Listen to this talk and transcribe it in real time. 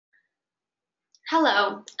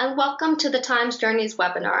Hello, and welcome to the Times Journeys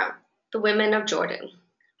webinar, The Women of Jordan.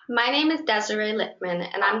 My name is Desiree Littman,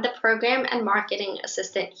 and I'm the Program and Marketing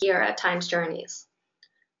Assistant here at Times Journeys.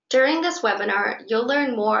 During this webinar, you'll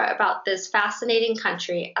learn more about this fascinating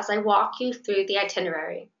country as I walk you through the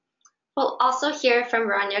itinerary. We'll also hear from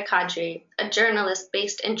Ranya Kadri, a journalist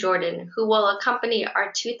based in Jordan, who will accompany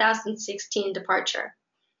our 2016 departure.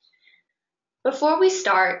 Before we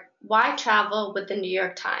start, why travel with the New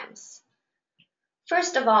York Times?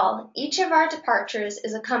 First of all, each of our departures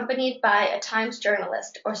is accompanied by a Times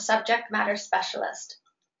journalist or subject matter specialist.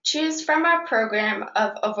 Choose from our program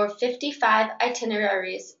of over 55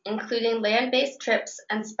 itineraries, including land-based trips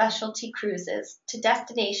and specialty cruises to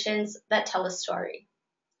destinations that tell a story.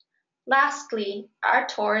 Lastly, our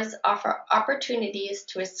tours offer opportunities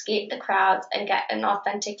to escape the crowds and get an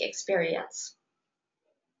authentic experience.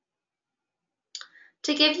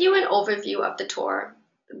 To give you an overview of the tour,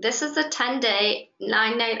 this is a 10-day,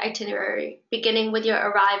 9-night itinerary, beginning with your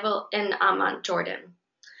arrival in Amman, Jordan.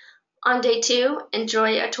 On day 2,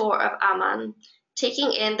 enjoy a tour of Amman,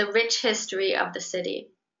 taking in the rich history of the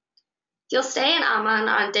city. You'll stay in Amman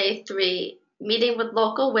on day 3, meeting with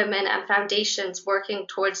local women and foundations working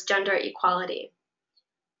towards gender equality.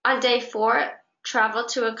 On day 4, travel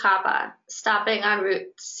to Aqaba, stopping en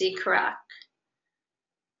route to see Karak.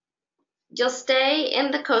 You'll stay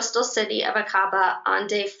in the coastal city of Aqaba on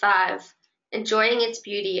day 5, enjoying its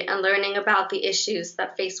beauty and learning about the issues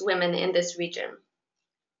that face women in this region.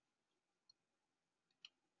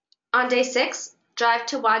 On day 6, drive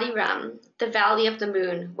to Wadi Rum, the Valley of the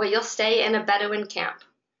Moon, where you'll stay in a Bedouin camp.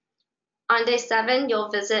 On day 7, you'll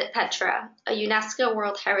visit Petra, a UNESCO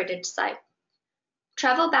World Heritage Site.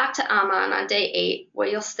 Travel back to Amman on day 8, where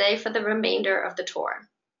you'll stay for the remainder of the tour.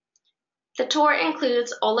 The tour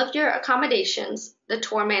includes all of your accommodations, the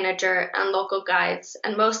tour manager, and local guides,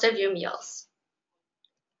 and most of your meals.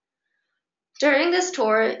 During this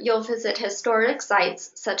tour, you'll visit historic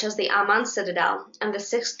sites such as the Amman Citadel and the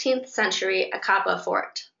 16th century Aqaba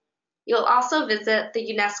Fort. You'll also visit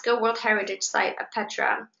the UNESCO World Heritage Site of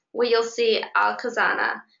Petra, where you'll see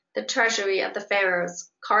Al-Khazana, the treasury of the pharaohs,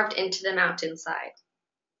 carved into the mountainside.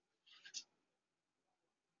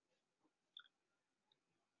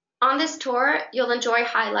 On this tour, you'll enjoy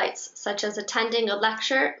highlights such as attending a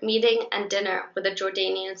lecture, meeting, and dinner with a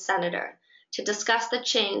Jordanian senator to discuss the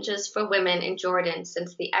changes for women in Jordan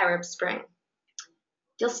since the Arab Spring.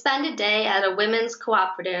 You'll spend a day at a women's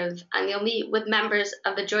cooperative, and you'll meet with members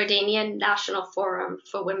of the Jordanian National Forum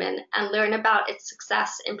for Women and learn about its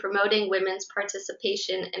success in promoting women's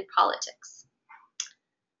participation in politics.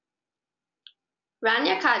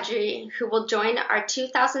 Ranya Kadri, who will join our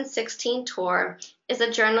 2016 tour, is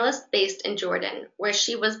a journalist based in Jordan, where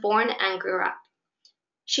she was born and grew up.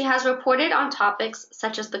 She has reported on topics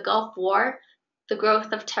such as the Gulf War, the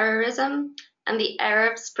growth of terrorism, and the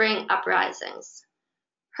Arab Spring uprisings.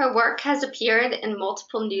 Her work has appeared in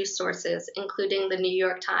multiple news sources, including the New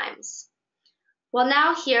York Times. We'll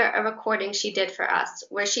now hear a recording she did for us,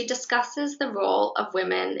 where she discusses the role of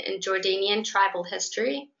women in Jordanian tribal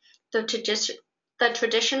history, the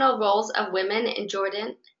traditional roles of women in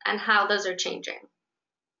Jordan, and how those are changing.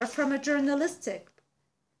 From a journalistic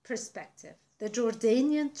perspective, the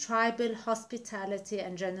Jordanian tribal hospitality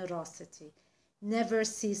and generosity never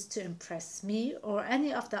ceased to impress me or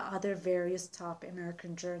any of the other various top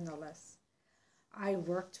American journalists I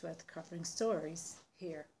worked with covering stories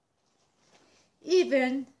here.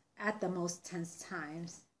 Even at the most tense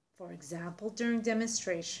times, for example, during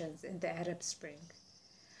demonstrations in the Arab Spring,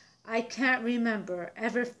 I can't remember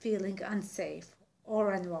ever feeling unsafe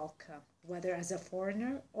or unwelcome, whether as a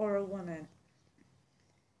foreigner or a woman.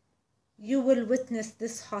 You will witness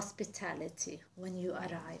this hospitality when you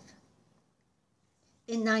arrive.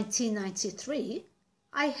 In 1993,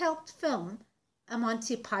 I helped film a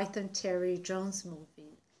Monty Python Terry Jones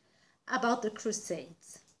movie about the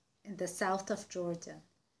Crusades in the south of Jordan,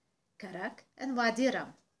 Karak and Wadi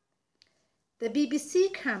Rum. The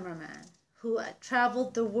BBC cameraman who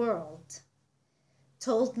traveled the world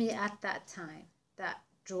told me at that time that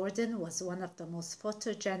Jordan was one of the most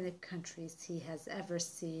photogenic countries he has ever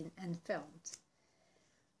seen and filmed.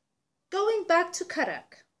 Going back to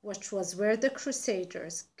Karak, which was where the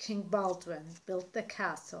Crusaders, King Baldwin, built the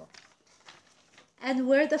castle, and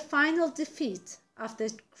where the final defeat of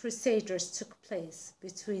the Crusaders took place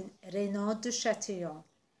between Renaud de Chatillon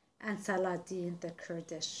and Saladin, the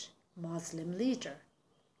Kurdish Muslim leader.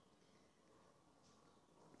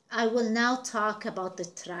 I will now talk about the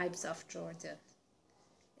tribes of Jordan.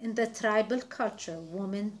 In the tribal culture,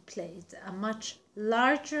 women played a much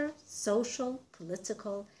larger social,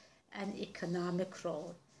 political, and economic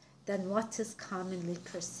role than what is commonly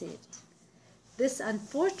perceived. This,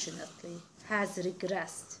 unfortunately, has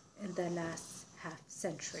regressed in the last half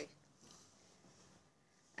century.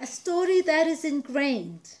 A story that is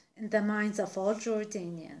ingrained in the minds of all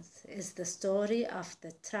Jordanians is the story of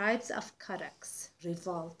the tribes of Karak's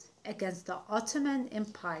revolt against the Ottoman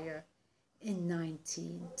Empire in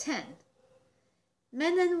 1910.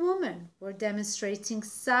 Men and women were demonstrating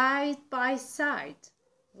side by side,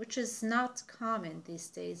 which is not common these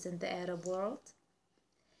days in the Arab world.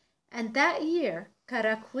 And that year,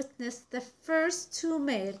 Karak witnessed the first 2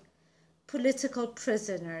 male political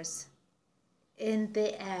prisoners in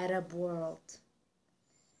the Arab world.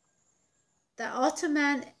 The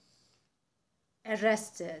Ottoman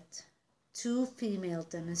arrested 2 female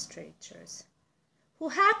demonstrators who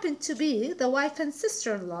happened to be the wife and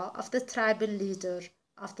sister-in-law of the tribal leader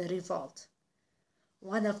of the revolt.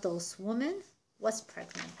 One of those women was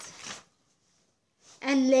pregnant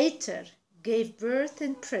and later gave birth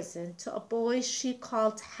in prison to a boy she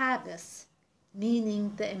called Habis,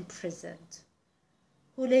 meaning the imprisoned,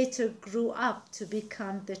 who later grew up to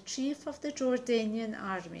become the chief of the Jordanian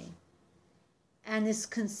army and is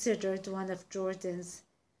considered one of Jordan's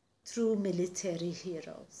true military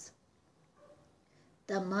heroes.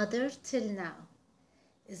 The mother, till now,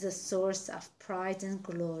 is a source of pride and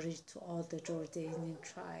glory to all the Jordanian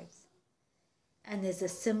tribes and is a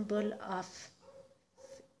symbol of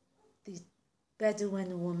the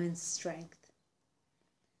Bedouin woman's strength.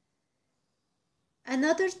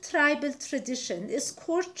 Another tribal tradition is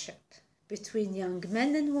courtship between young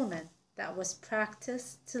men and women that was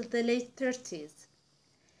practiced till the late 30s.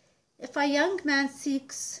 If a young man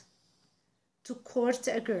seeks to court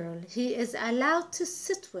a girl, he is allowed to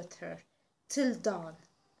sit with her till dawn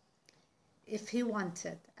if he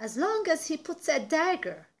wanted, as long as he puts a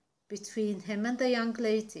dagger between him and the young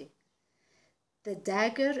lady. The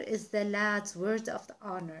dagger is the lad's word of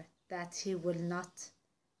honor that he will not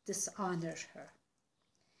dishonor her,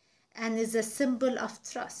 and is a symbol of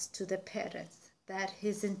trust to the parents that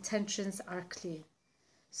his intentions are clean.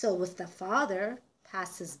 So if the father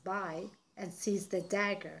passes by and sees the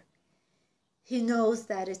dagger, he knows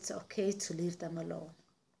that it's okay to leave them alone.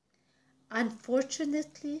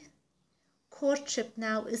 Unfortunately, courtship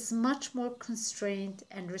now is much more constrained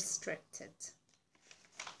and restricted.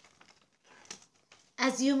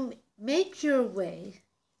 As you make your way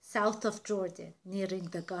south of Jordan, nearing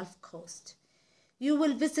the Gulf Coast, you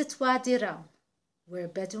will visit Wadi Rum, where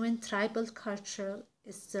Bedouin tribal culture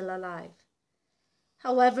is still alive.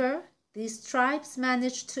 However, these tribes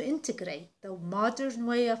managed to integrate the modern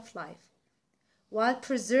way of life while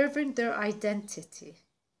preserving their identity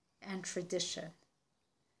and tradition,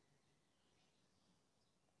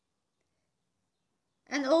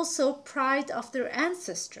 and also pride of their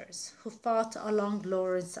ancestors who fought along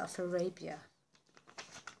Lawrence of Arabia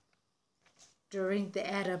during the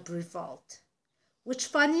Arab Revolt, which,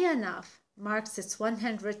 funny enough, marks its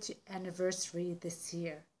 100th anniversary this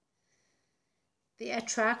year. The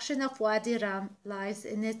attraction of Wadi Rum lies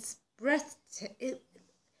in its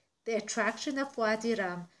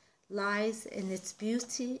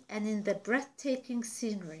beauty and in the breathtaking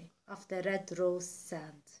scenery of the red rose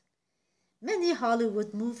sand. Many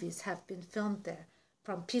Hollywood movies have been filmed there,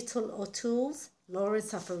 from Peter O'Toole's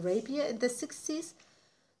Lawrence of Arabia in the 60s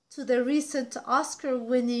to the recent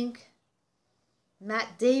Oscar-winning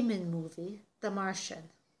Matt Damon movie, The Martian.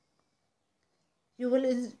 You will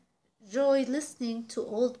enjoy listening to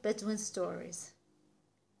old Bedouin stories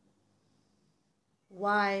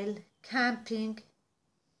while camping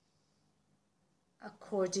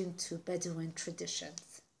according to Bedouin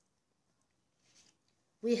traditions.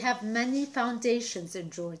 We have many foundations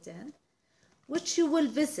in Jordan, which you will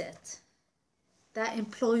visit, that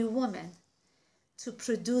employ women to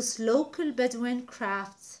produce local Bedouin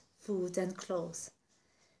crafts, food, and clothes.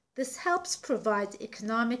 This helps provide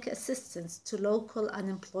economic assistance to local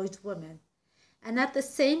unemployed women, and at the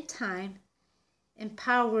same time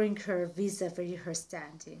empowering her vis-a-vis her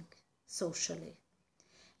standing socially,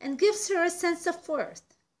 and gives her a sense of worth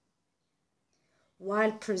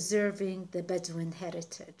while preserving the Bedouin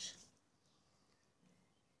heritage.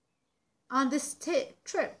 On this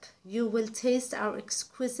trip, you will taste our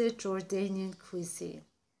exquisite Jordanian cuisine.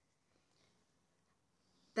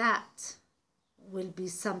 That will be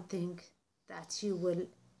something that you will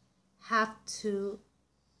have to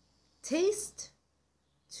taste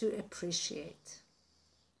to appreciate.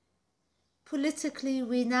 Politically,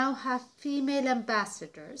 we now have female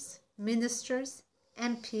ambassadors, ministers,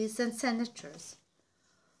 MPs, and senators.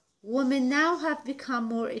 Women now have become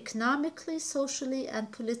more economically, socially,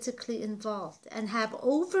 and politically involved and have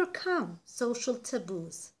overcome social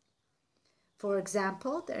taboos. For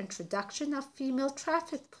example, the introduction of female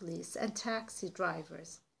traffic police and taxi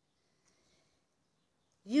drivers.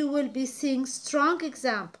 You will be seeing strong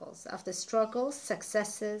examples of the struggles,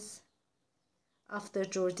 successes of the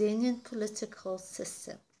Jordanian political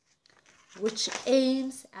system, which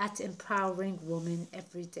aims at empowering women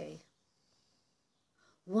every day.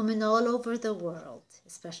 Women all over the world,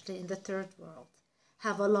 especially in the third world,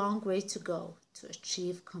 have a long way to go to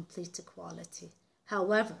achieve complete equality.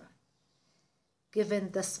 However,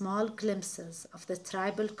 given the small glimpses of the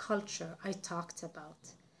tribal culture I talked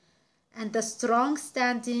about, and the strong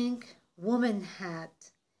standing women had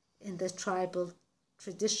in the tribal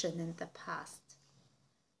tradition in the past,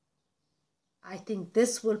 I think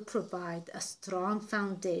this will provide a strong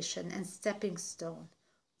foundation and stepping stone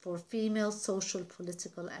for female social,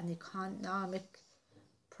 political, and economic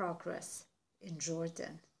progress in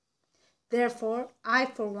Jordan. Therefore, I,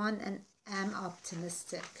 for one, am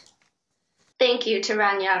optimistic. Thank you to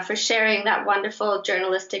Ranya for sharing that wonderful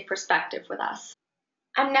journalistic perspective with us.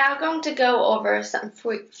 I'm now going to go over some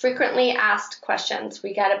frequently asked questions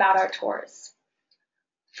we get about our tours.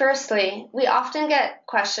 Firstly, we often get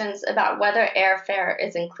questions about whether airfare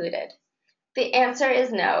is included. The answer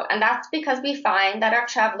is no, and that's because we find that our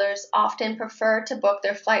travelers often prefer to book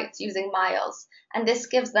their flights using miles, and this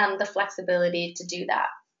gives them the flexibility to do that.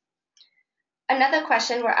 Another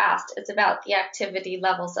question we're asked is about the activity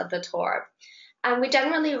levels of the tour. And we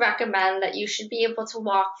generally recommend that you should be able to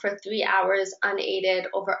walk for 3 hours unaided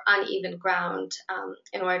over uneven ground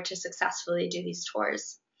in order to successfully do these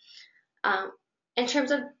tours. In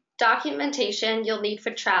terms of documentation you'll need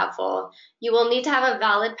for travel, you will need to have a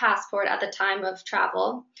valid passport at the time of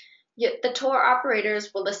travel. The tour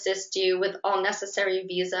operators will assist you with all necessary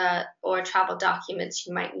visa or travel documents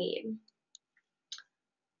you might need.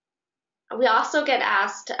 We also get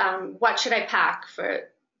asked, what should I pack for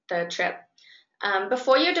the trip?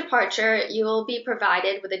 Before your departure, you will be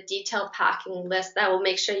provided with a detailed packing list that will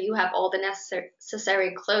make sure you have all the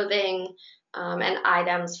necessary clothing and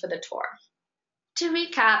items for the tour. To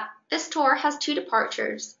recap, this tour has 2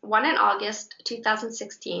 departures, one in August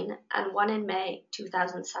 2016 and one in May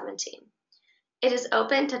 2017. It is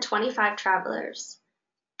open to 25 travelers.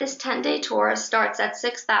 This 10-day tour starts at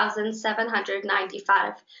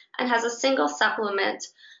 $6,795 and has a single supplement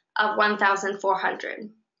of $1,400.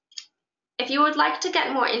 If you would like to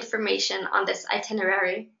get more information on this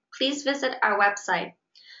itinerary, please visit our website.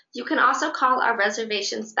 You can also call our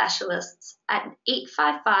reservation specialists at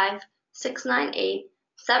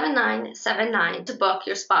 855-698-7979 to book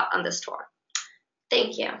your spot on this tour.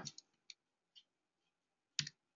 Thank you.